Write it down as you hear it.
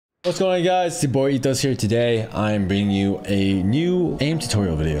What's going on, guys? It's your boy Ethos here. Today I'm bringing you a new aim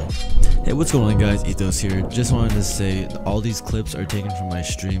tutorial video. Hey, what's going on, guys? Ethos here. Just wanted to say all these clips are taken from my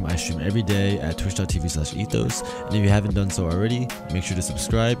stream. I stream every day at twitch.tv/ethos, and if you haven't done so already, make sure to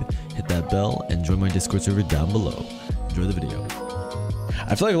subscribe, hit that bell, and join my Discord server down below. Enjoy the video.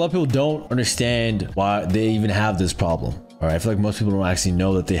 I feel like a lot of people don't understand why they even have this problem. All right, I feel like most people don't actually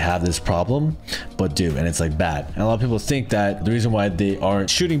know that they have this problem, but do, and it's like bad. And a lot of people think that the reason why they aren't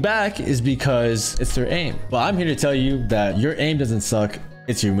shooting back is because it's their aim. But I'm here to tell you that your aim doesn't suck,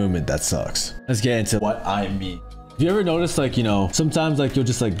 it's your movement that sucks. Let's get into what I mean. Have you ever noticed, like, you know, sometimes like you'll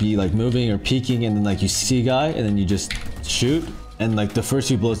just like be like moving or peeking, and then like you see a guy and then you just shoot, and like the first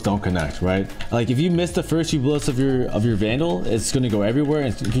few bullets don't connect, right? Like if you miss the first few bullets of your Vandal, it's gonna go everywhere,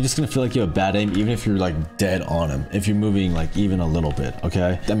 and you're just gonna feel like you have bad aim even if you're like dead on him, if you're moving like even a little bit.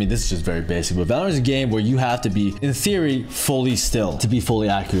 Okay, I mean, this is just very basic, but Valorant is a game where you have to be, in theory, fully still to be fully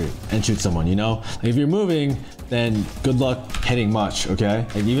accurate and shoot someone, you know? Like if you're moving, then good luck hitting much. Okay,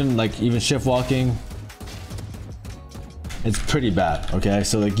 like even shift walking, it's pretty bad. Okay,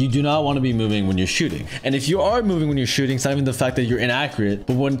 so like you do not want to be moving when you're shooting, and if you are moving when you're shooting, it's not even the fact that you're inaccurate,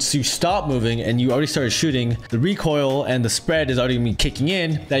 but once you stop moving and you already started shooting, the recoil and the spread is already gonna be kicking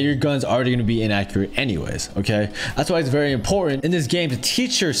in, that your gun's already gonna be inaccurate anyways. Okay, that's why it's very important in this game to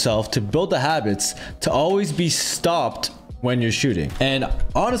teach yourself to build the habits to always be stopped when you're shooting. And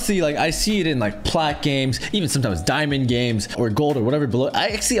honestly, like I see it in like plat games, even sometimes diamond games or gold or whatever below. I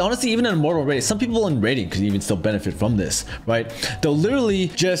actually honestly, even in immortal rating, some people in rating could even still benefit from this, right? They'll literally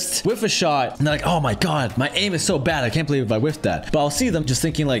just whiff a shot and they're like, oh my god, my aim is so bad, I can't believe if I whiffed that. But I'll see them just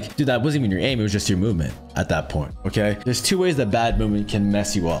thinking like, dude, that wasn't even your aim, it was just your movement at that point. Okay, there's two ways that bad movement can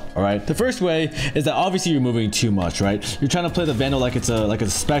mess you up. All right, the first way is that obviously you're moving too much, right? You're trying to play the Vandal like it's a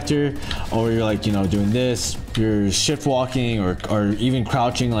specter, or you're like, you know, doing this, you're shift walking or even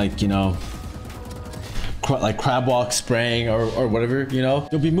crouching, like, you know, like crab walk, spraying or whatever, you know.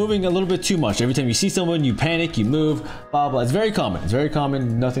 You'll be moving a little bit too much. Every time you see someone, you panic, you move, blah blah. It's very common. It's very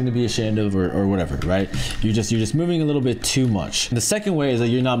common, nothing to be ashamed of or whatever, right? You're just moving a little bit too much. And the second way is that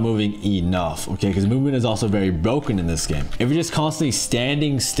you're not moving enough, okay? Because movement is also very broken in this game. If you're just constantly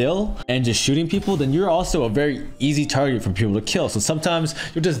standing still and just shooting people, then you're also a very easy target for people to kill. So sometimes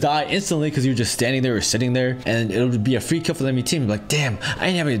you'll just die instantly because you're just standing there or sitting there, and it'll be a free kill for the enemy team. You're like, damn, I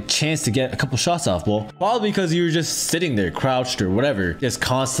didn't have a chance to get a couple shots off. Well, probably because you were just sitting there crouched or whatever, just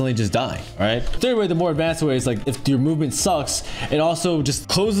constantly just dying. All right, third way, the more advanced way, is like if your movement sucks, it also just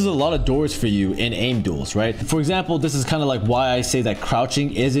closes a lot of doors for you in aim duels, right? For example, this is kind of like why I say that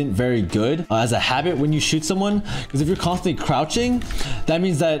crouching isn't very good as a habit when you shoot someone, because if you're constantly crouching, that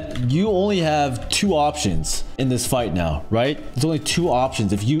means that you only have two options in this fight now, right? There's only two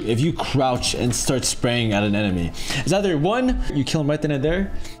options if you crouch and start spraying at an enemy. It's either one, you kill him right then and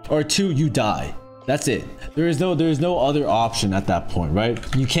there, or two, you die. That's it. There is no other option at that point, right?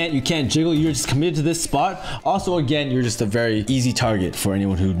 You can't jiggle. You're just committed to this spot. Also, again, you're just a very easy target for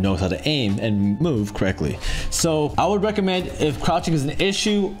anyone who knows how to aim and move correctly. So I would recommend, if crouching is an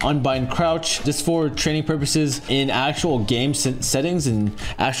issue, unbind crouch. Just for training purposes in actual game settings and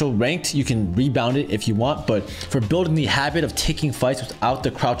actual ranked, you can rebound it if you want, but for building the habit of taking fights without the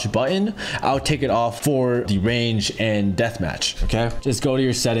crouch button, I would take it off for the range and deathmatch. Okay, just go to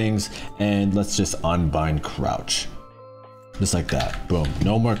your settings and let's just unbind crouch, just like that. Boom,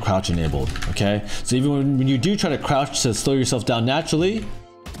 no more crouch enabled. Okay, so even when you do try to crouch to slow yourself down naturally,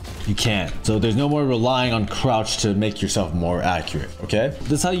 you can't. So there's no more relying on crouch to make yourself more accurate. Okay,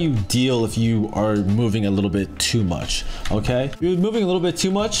 this is how you deal if you are moving a little bit too much. Okay, if you're moving a little bit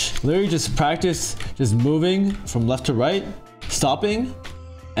too much, literally just practice just moving from left to right, stopping,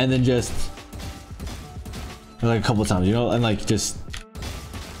 and then just like a couple of times, you know, and like just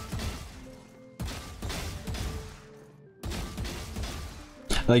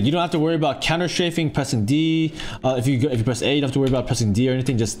like, you don't have to worry about counter strafing, pressing D. If you press A, you don't have to worry about pressing D or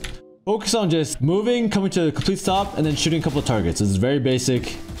anything. Just focus on just moving, coming to a complete stop, and then shooting a couple of targets. This is very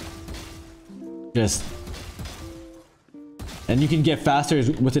basic. Just, and you can get faster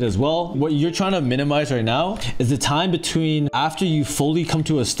with it as well. What you're trying to minimize right now is the time between after you fully come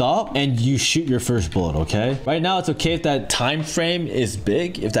to a stop and you shoot your first bullet. Okay, right now it's okay if that time frame is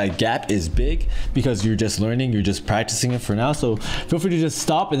big, if that gap is big, because you're just learning, you're just practicing it for now. So feel free to just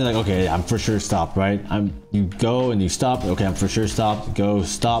stop and then like, okay, I'm for sure stopped, right? You go and you stop. Okay, I'm for sure stopped. Go,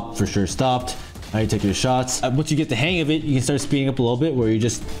 stop, for sure stopped. Now you take your shots. Once you get the hang of it, you can start speeding up a little bit, where you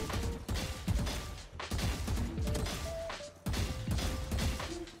just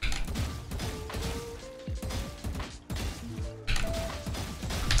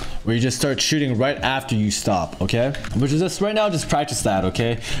where you just start shooting right after you stop, okay? Which is just right now, just practice that,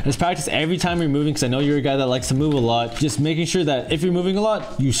 okay? Just practice every time you're moving, because I know you're a guy that likes to move a lot. Just making sure that if you're moving a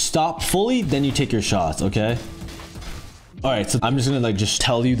lot, you stop fully, then you take your shots, okay? All right, so I'm just gonna like just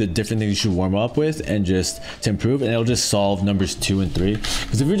tell you the different things you should warm up with and just to improve, and it'll just solve numbers 2 and 3.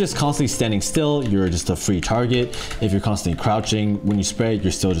 Because if you're just constantly standing still, you're just a free target. If you're constantly crouching when you spray,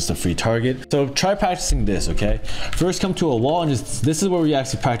 you're still just a free target. So try practicing this, okay? First, come to a wall and just, this is where we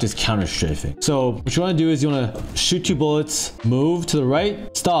actually practice counter strafing. So what you wanna do is you wanna shoot 2 bullets, move to the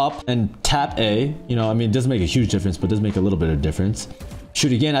right, stop, and tap A. You know, I mean, it doesn't make a huge difference, but it does make a little bit of difference.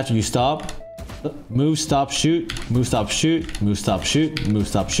 Shoot again after you stop. Move, stop, shoot, move, stop, shoot, move, stop, shoot, move,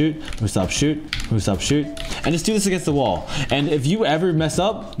 stop, shoot, move, stop, shoot, move, stop, shoot, and just do this against the wall. And if you ever mess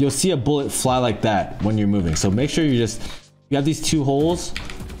up, you'll see a bullet fly like that when you're moving. So make sure you have these 2 holes,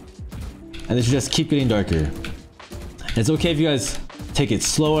 and then you just keep getting darker. It's okay if you guys take it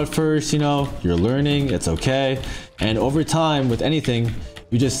slow at first, you know, you're learning, it's okay. And over time with anything,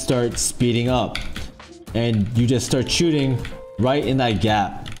 you just start speeding up and you just start shooting right in that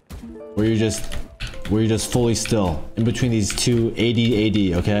gap where you're just fully still in between these 2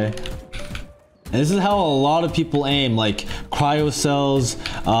 AD, okay? And this is how a lot of people aim, like Cryo Cells,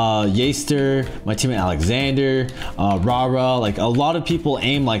 Yaster, my teammate Alexander, Rara, like a lot of people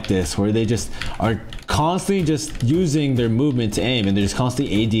aim like this, where they just are constantly just using their movement to aim, and they're just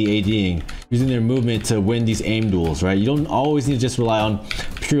constantly ADing, using their movement to win these aim duels, right? You don't always need to just rely on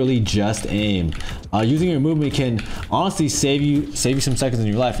purely just aim. Using your movement can honestly save you some seconds in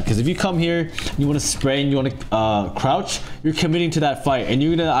your life, because if you come here and you want to spray and you want to crouch, you're committing to that fight, and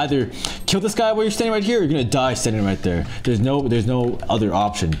you're gonna either kill this guy while you're standing right here, or you're gonna die standing right there. There's no other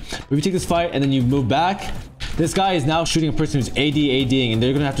option. But if you take this fight and then you move back, this guy is now shooting a person who's ADing, and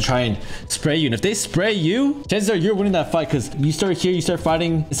they're gonna have to try and spray you. And if they spray you, chances are you're winning that fight, because you start here, you start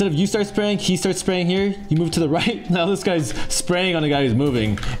fighting. Instead of you start spraying, he starts spraying here. You move to the right. Now this guy's spraying on the guy who's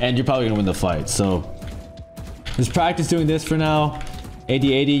moving, and you're probably gonna win the fight. So just practice doing this for now. AD,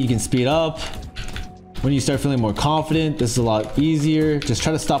 you can speed up. When you start feeling more confident, this is a lot easier. Just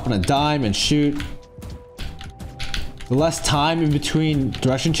try to stop on a dime and shoot. The less time in between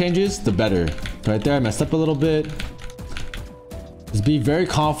direction changes, the better. Right there, I messed up a little bit. Just be very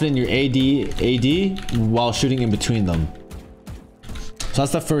confident in your AD while shooting in between them. So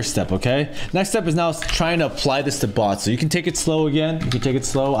that's the first step, okay? Next step is now trying to apply this to bots. So you can take it slow again. You can take it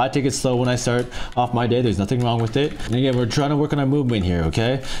slow. I take it slow when I start off my day. There's nothing wrong with it. And again, we're trying to work on our movement here,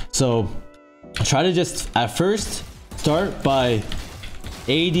 okay? So try to just, at first, start by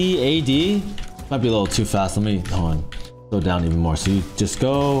AD. Might be a little too fast. Let me, hold on. Go down even more. So you just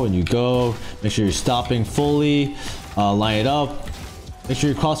go and you go. Make sure you're stopping fully. Line it up. Make sure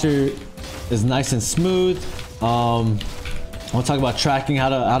your crosshair is nice and smooth. I want to talk about tracking, how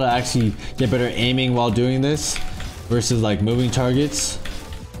to actually get better aiming while doing this versus like moving targets.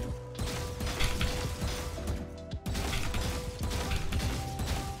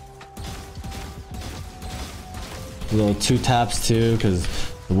 A little 2 taps too, because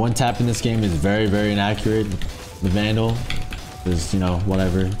the 1 tap in this game is very, very inaccurate. The Vandal is, you know,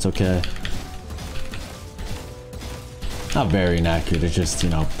 whatever, it's okay. Not very inaccurate, it's just, you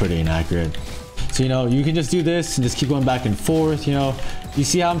know, pretty inaccurate. So, you know, you can just do this and just keep going back and forth, you know. You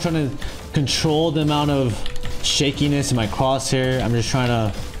see how I'm trying to control the amount of shakiness in my crosshair. I'm just trying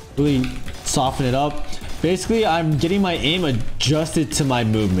to really soften it up. Basically, I'm getting my aim adjusted to my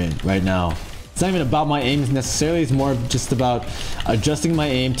movement right now. It's not even about my aim necessarily, it's more just about adjusting my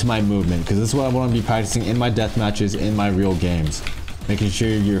aim to my movement, because this is what I want to be practicing in my death matches, in my real games. Making sure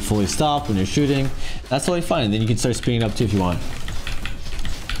you're fully stopped when you're shooting. That's totally fine, and then you can start speeding up too if you want.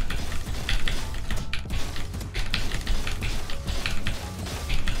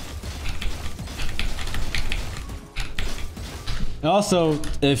 And also,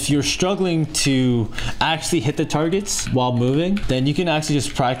 if you're struggling to actually hit the targets while moving, then you can actually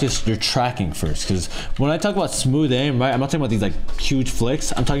just practice your tracking first. Because when I talk about smooth aim, right, I'm not talking about these like huge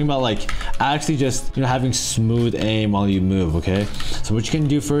flicks. I'm talking about like actually just, you know, having smooth aim while you move, okay? So what you can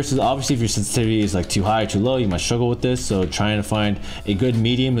do first is, obviously if your sensitivity is like too high or too low, you might struggle with this. So trying to find a good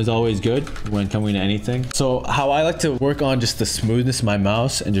medium is always good when coming to anything. So how I like to work on just the smoothness of my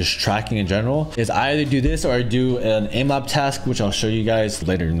mouse and just tracking in general is I either do this or I do an aim lab task, which I'll show you guys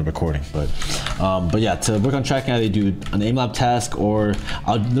later in the recording. But yeah, to work on tracking, I either do an aim lab task or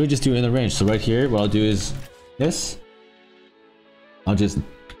I'll literally just do it in the range. So right here, what I'll do is this. I'll just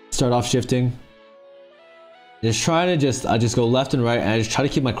start off shifting. Just trying to I just go left and right, and I just try to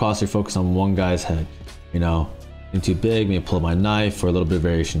keep my crosshair focused on one guy's head. You know, getting too big, maybe pull my knife for a little bit of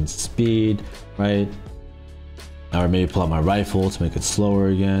variation in speed, right? or maybe pull out my rifle to make it slower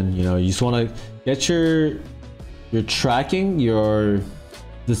again. You know, you just want to get your tracking,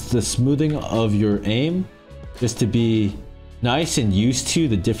 the smoothing of your aim, just to be nice and used to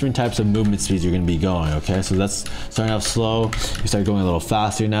the different types of movement speeds you're going to be going. Okay, so that's starting off slow. You start going a little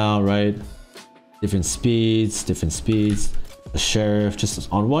faster now, right? Different speeds. The sheriff,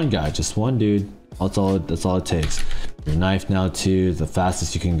 just on one guy, just one dude. That's all it takes. Your knife now too, the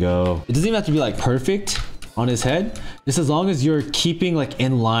fastest you can go. It doesn't even have to be like perfect on his head, just as long as you're keeping like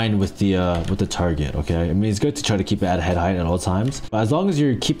in line with the target. Okay, I mean, it's good to try to keep it at head height at all times, but as long as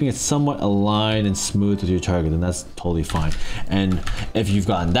you're keeping it somewhat aligned and smooth with your target, then that's totally fine. And if you've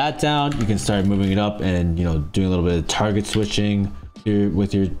gotten that down, you can start moving it up and, you know, doing a little bit of target switching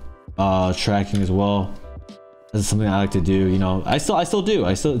with your tracking as well. This is something I like to do. You know, I still do.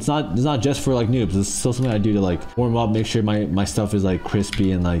 It's not just for like noobs. It's still something I do to like warm up, make sure my stuff is like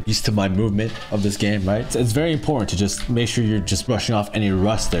crispy and like used to my movement of this game, right? So it's very important to just make sure you're just brushing off any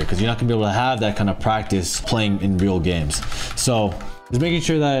rust there, because you're not gonna be able to have that kind of practice playing in real games. So just making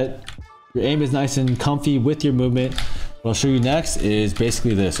sure that your aim is nice and comfy with your movement. What I'll show you next is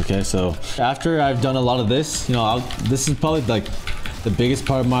basically this. Okay, so after I've done a lot of this, you know, this is probably like the biggest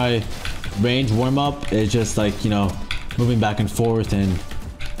part of my range warm-up, is just like, you know, moving back and forth and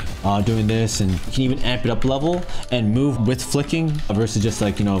doing this, and you can even amp it up a level and move with flicking versus just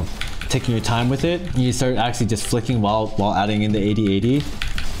like, you know, taking your time with it. You start actually just flicking while adding in the 80-80.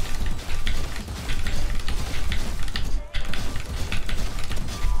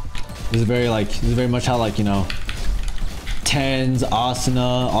 This is very much how, like, you know, Tens,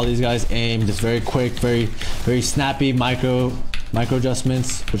 Asuna, all these guys aim. Just very quick, very snappy micro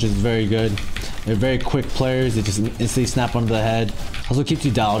adjustments, which is very good. They're very quick players. They just instantly snap onto the head. Also keeps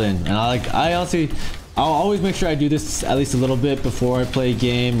you dialed in. And I'll always make sure I do this at least a little bit before I play a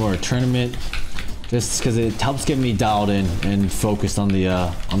game or a tournament, just because it helps get me dialed in and focused on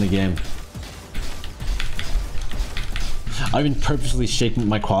the game. I've been purposely shaking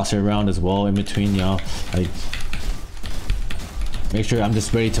my crosshair around as well in between, you know, like make sure I'm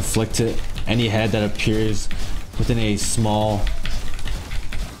just ready to flick to any head that appears within a small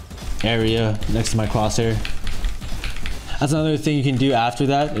area next to my crosshair. That's another thing you can do after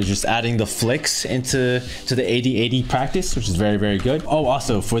that, is just adding the flicks into the 80-80 practice, which is very good. Oh,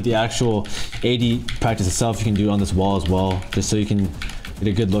 also for the actual 80 practice itself, you can do it on this wall as well, just so you can get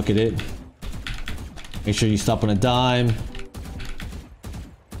a good look at it. Make sure you stop on a dime.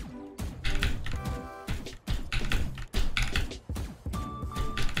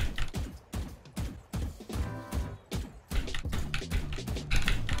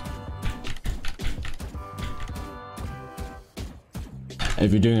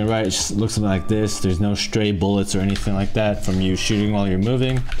 If you're doing it right, it just looks something like this. There's no stray bullets or anything like that from you shooting while you're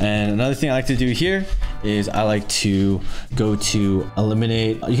moving. And another thing I like to do here is I like to go to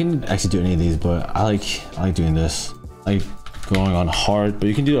eliminate. You can actually do any of these, but I like doing this. I like going on hard, but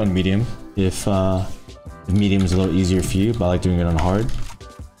you can do it on medium if medium is a little easier for you, but I like doing it on hard.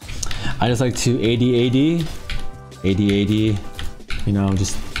 I just like to 80-80, you know,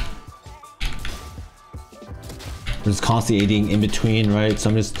 just constantly aiding in between, right? So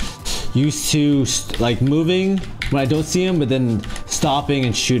I'm just used to like moving when I don't see him, but then stopping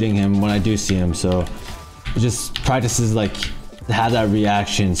and shooting him when I do see him. So it just practices like to have that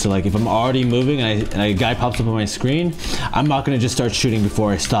reaction. So like if I'm already moving and a guy pops up on my screen, I'm not gonna just start shooting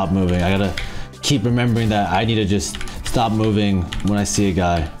before I stop moving. I gotta keep remembering that I need to just stop moving when I see a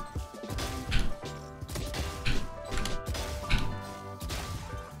guy.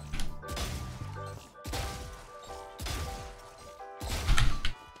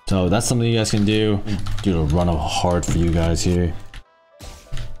 So that's something you guys can do. Do a run of hard for you guys here.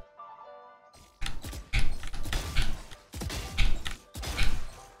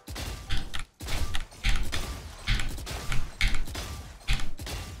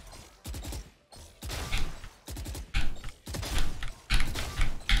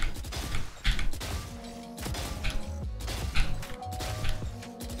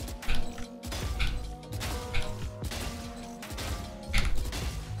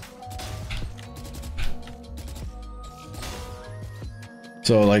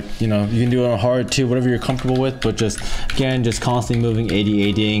 So like, you know, you can do it on hard too, whatever you're comfortable with, but just again, just constantly moving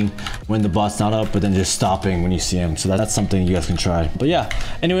 80-80ing when the bot's not up, but then just stopping when you see him. So that's something you guys can try. But yeah,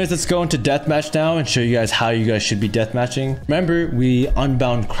 anyways, let's go into deathmatch now and show you guys how you guys should be deathmatching. Remember, we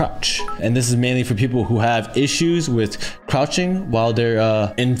unbound crouch, and this is mainly for people who have issues with crouching while they're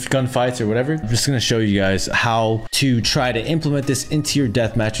in gunfights or whatever. I'm just gonna show you guys how to try to implement this into your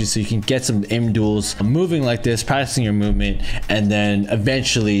death matches so you can get some aim duels moving like this, practicing your movement, and then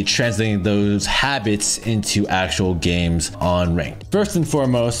eventually translating those habits into actual games on ranked. First and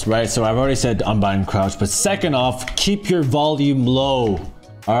foremost, right, so I've already said unbind crouch, but second off, keep your volume low.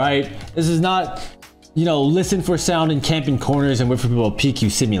 All right, this is not, you know, listen for sound and camp in corners and wait for people to peek you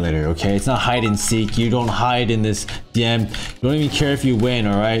simulator, okay? It's not hide and seek. You don't hide in this DM. You don't even care if you win,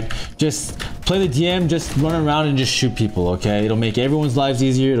 all right? Just play the DM, just run around and just shoot people, okay? It'll make everyone's lives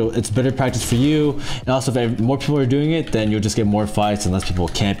easier. It's better practice for you. And also, if more people are doing it, then you'll just get more fights and less people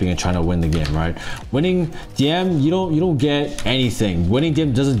camping and trying to win the game, right? Winning DM, you don't get anything. Winning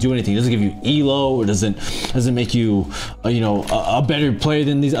DM doesn't do anything. It doesn't give you elo. It doesn't make you, you know, a better player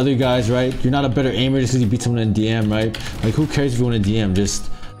than these other guys, right? You're not a better aimer just because you beat someone in DM, right? Like, who cares if you win a DM? Just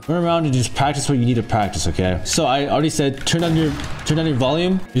run around and just practice what you need to practice, okay? So I already said turn down your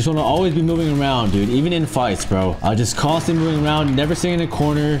volume. You just want to always be moving around, dude, even in fights, bro. Just constantly moving around, never staying in a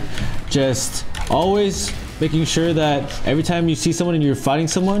corner. Just always making sure that every time you see someone and you're fighting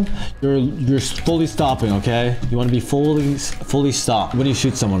someone, you're fully stopping, okay? You want to be fully stopped when you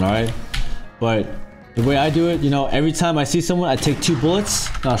shoot someone, all right? But the way I do it, you know, every time I see someone, I take 2 bullets.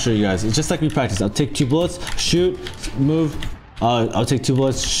 I'll show you guys. It's just like we practice. I'll take 2 bullets, shoot, move. I'll take 2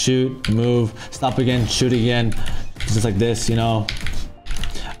 bullets, shoot, move, stop again, shoot again. Just like this, you know.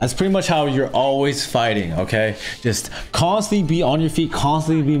 That's pretty much how you're always fighting, okay? Just constantly be on your feet,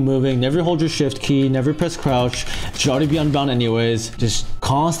 constantly be moving, never hold your shift key, never press crouch. It should already be unbound anyways. Just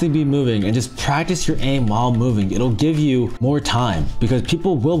constantly be moving and just practice your aim while moving. It'll give you more time because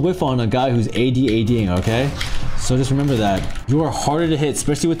people will whiff on a guy who's ADing, okay? So just remember that you are harder to hit,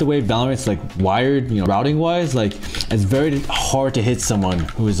 especially with the way Valorant's like wired, you know, routing wise. Like, it's very hard to hit someone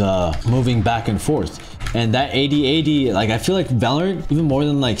who's moving back and forth. And that AD, like, I feel like Valorant, even more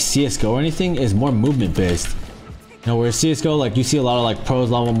than like CSGO or anything, is more movement based. You know, where CSGO, like, you see a lot of like pros,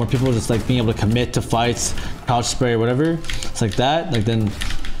 a lot more people just like being able to commit to fights, crouch spray, whatever. It's like that. Like, then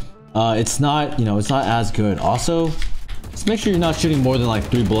it's not, you know, it's not as good. Also, just make sure you're not shooting more than like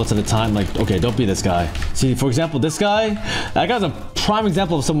 3 bullets at a time. Like, okay, don't be this guy. See, for example, this guy, that guy's a prime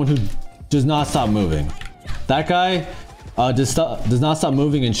example of someone who does not stop moving. That guy does not stop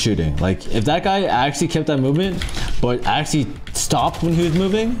moving and shooting. Like, if that guy actually kept that movement, but actually stopped when he was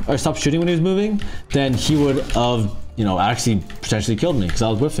moving, or stopped shooting when he was moving, then he would have, you know, actually potentially killed me because I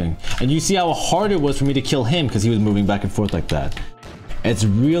was whiffing. And you see how hard it was for me to kill him because he was moving back and forth like that. It's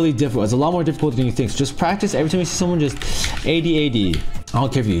really difficult. It's a lot more difficult than you think. So just practice every time you see someone, just AD. I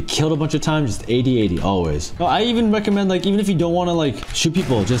don't care if you get killed a bunch of times, just AD always. No, I even recommend, like, even if you don't want to like shoot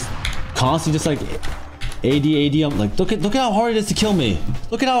people, just constantly just like AD. I'm like, look at how hard it is to kill me.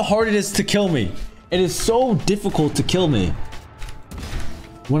 Look at how hard it is to kill me. It is so difficult to kill me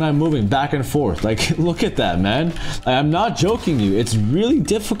when I'm moving back and forth. Like, look at that, man. Like, I'm not joking you. It's really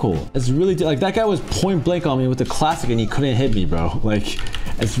difficult. It's really like, that guy was point blank on me with the classic and he couldn't hit me, bro. Like,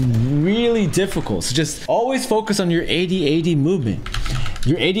 it's really difficult. So just always focus on your AD movement.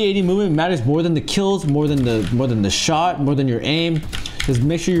 Your AD movement matters more than the kills, more than the shot, more than your aim. Just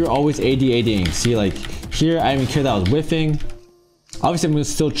make sure you're always ADing. See, like here, I didn't even care that I was whiffing. Obviously, I'm gonna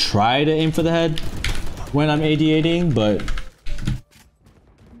still try to aim for the head when I'm ADing, but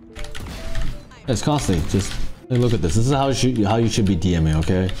it's constantly just, like, look at this. This is how you should be DMing,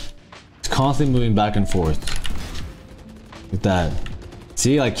 okay? It's constantly moving back and forth like that.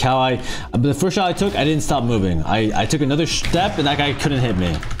 See, like how the first shot I took, I didn't stop moving. I took another step and that guy couldn't hit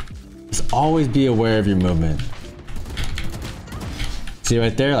me. Just always be aware of your movement. See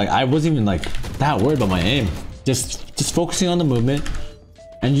right there, like I wasn't even like that worried about my aim. Just focusing on the movement,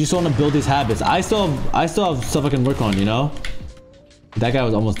 and you just want to build these habits. I still have stuff I can work on, you know. That guy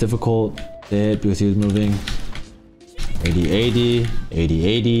was almost difficult to hit because he was moving. 80.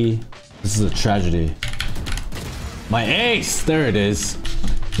 This is a tragedy. My ace, there it is.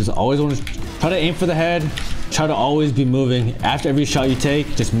 Just always want to try to aim for the head. Try to always be moving. After every shot you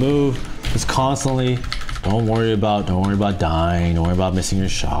take, just move. Just constantly. Don't worry about dying. Don't worry about missing your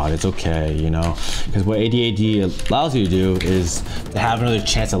shot. It's okay, you know. Because what AD allows you to do is to have another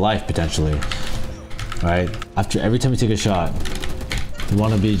chance at life potentially. Right? After every time you take a shot, you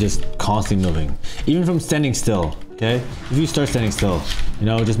want to be just constantly moving, even from standing still. Okay? If you start standing still, you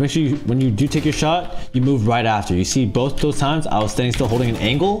know, just make sure when you do take your shot, you move right after. You see, both those times I was standing still holding an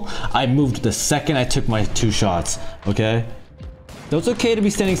angle. I moved the second I took my 2 shots. Okay? So it's okay to be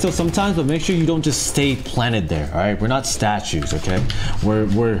standing still sometimes, but make sure you don't just stay planted there. All right, we're not statues, okay?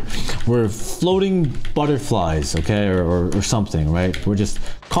 We're floating butterflies, okay, or something, right? We're just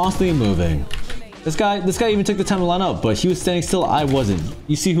constantly moving. This guy even took the time to line up, but he was standing still. I wasn't.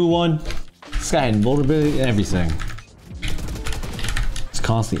 You see who won? This guy had vulnerability and everything. It's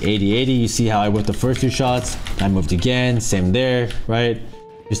constantly 80-80. You see how I whipped the first 2 shots. I moved again. Same there, right?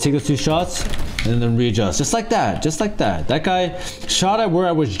 Just take those 2 shots and then readjust. Just like that. Just like that. That guy shot at where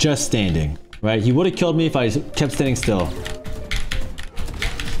I was just standing, right? He would have killed me if I kept standing still.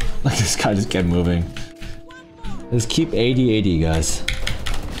 Like this guy just kept moving. Just keep 80-80, guys.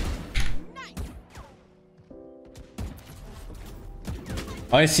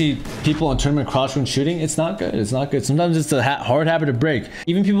 I see people in tournament crouch when shooting. It's not good. It's not good. Sometimes it's a hard habit to break.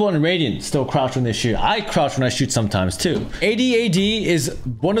 Even people in Radiant still crouch when they shoot. I crouch when I shoot sometimes too. AD is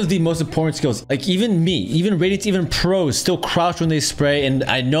one of the most important skills. Like even me, even Radiants, even pros still crouch when they spray. And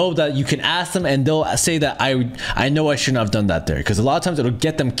I know that you can ask them and they'll say that I know I shouldn't have done that there. Because a lot of times it'll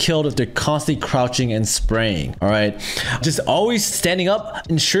get them killed if they're constantly crouching and spraying. All right. Just always standing up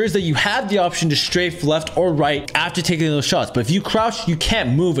ensures that you have the option to strafe left or right after taking those shots. But if you crouch, you can't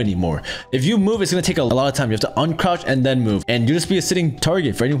move anymore. If you move, it's going to take a lot of time. You have to uncrouch and then move, and you'll just be a sitting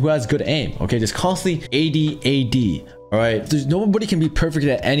target for anyone who has good aim. Okay, just constantly AD. All right, nobody can be perfect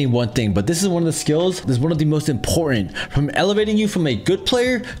at any one thing, but this is one of the skills. This is one of the most important, from elevating you from a good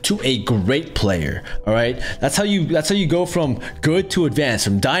player to a great player. All right, that's how you go from good to advanced,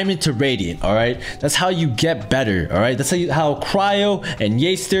 from diamond to radiant. All right, that's how you get better. All right, that's how Cryo and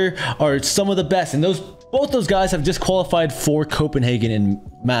Yaster are some of the best, and both those guys have just qualified for Copenhagen and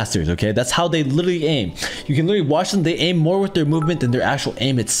Masters, okay? That's how they literally aim. You can literally watch them. They aim more with their movement than their actual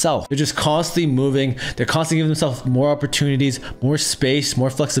aim itself. They're just constantly moving. They're constantly giving themselves more opportunities, more space,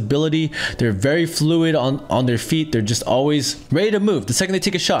 more flexibility. They're very fluid on their feet. They're just always ready to move. The second they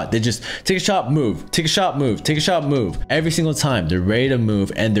take a shot, they just take a shot, move, take a shot, move, take a shot, move. Every single time, they're ready to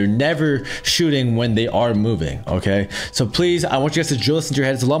move, and they're never shooting when they are moving, okay? So please, I want you guys to drill this into your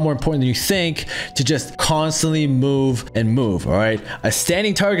head. It's a lot more important than you think to just constantly move and move. All right, a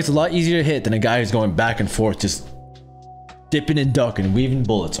standing target's a lot easier to hit than a guy who's going back and forth, just dipping and ducking, weaving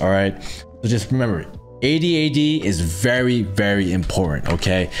bullets. All right, so just remember, AD is very, very important,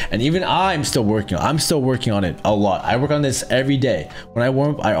 okay? And even I'm still working on it a lot. I work on this every day. When I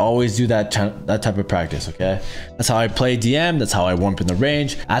warm up, I always do that type of practice, okay? That's how I play DM. That's how I warm up in the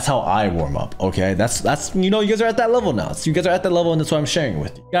range. That's how I warm up, okay? That's you know, you guys are at that level now. So you guys are at that level, and that's why I'm sharing it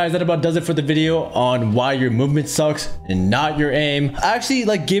with you. Guys, that about does it for the video on why your movement sucks and not your aim. I actually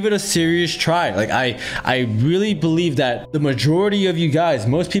give it a serious try. I really believe that the majority of you guys,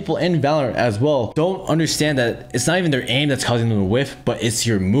 most people in Valorant as well, don't understand that it's not even their aim that's causing them to whiff, but it's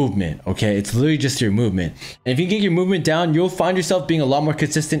your movement, okay? It's literally just your movement. And if you get your movement down, you'll find yourself being a lot more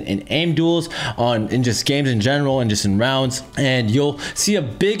consistent in aim duels, in just games in general, and just in rounds, and you'll see a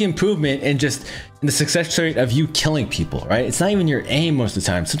big improvement in just the success rate of you killing people, right? It's not even your aim most of the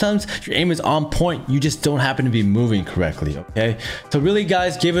time. Sometimes your aim is on point, you just don't happen to be moving correctly, okay? So really,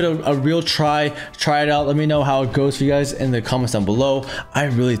 guys, give it a real try it out. Let me know how it goes for you guys in the comments down below. I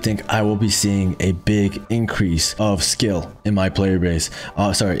really think I will be seeing a big increase of skill in my player base,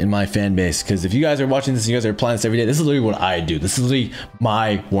 in my fan base, because if you guys are watching this, you guys are applying this every day, this is literally what I do. This is literally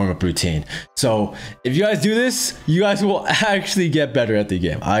my warm-up routine. So if you guys do this, you guys will actually get better at the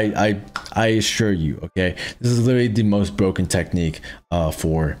game. I assure you, okay? This is literally the most broken technique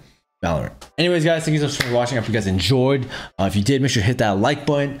for Valorant. Anyways, guys, thank you so much for watching. I hope you guys enjoyed. If you did, make sure to hit that like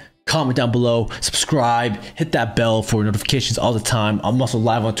button, comment down below, subscribe, hit that bell for notifications all the time. I'm also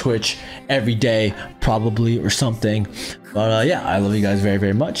live on Twitch every day, probably, or something. But yeah, I love you guys very,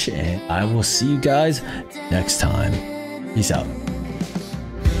 very much, and I will see you guys next time. Peace out.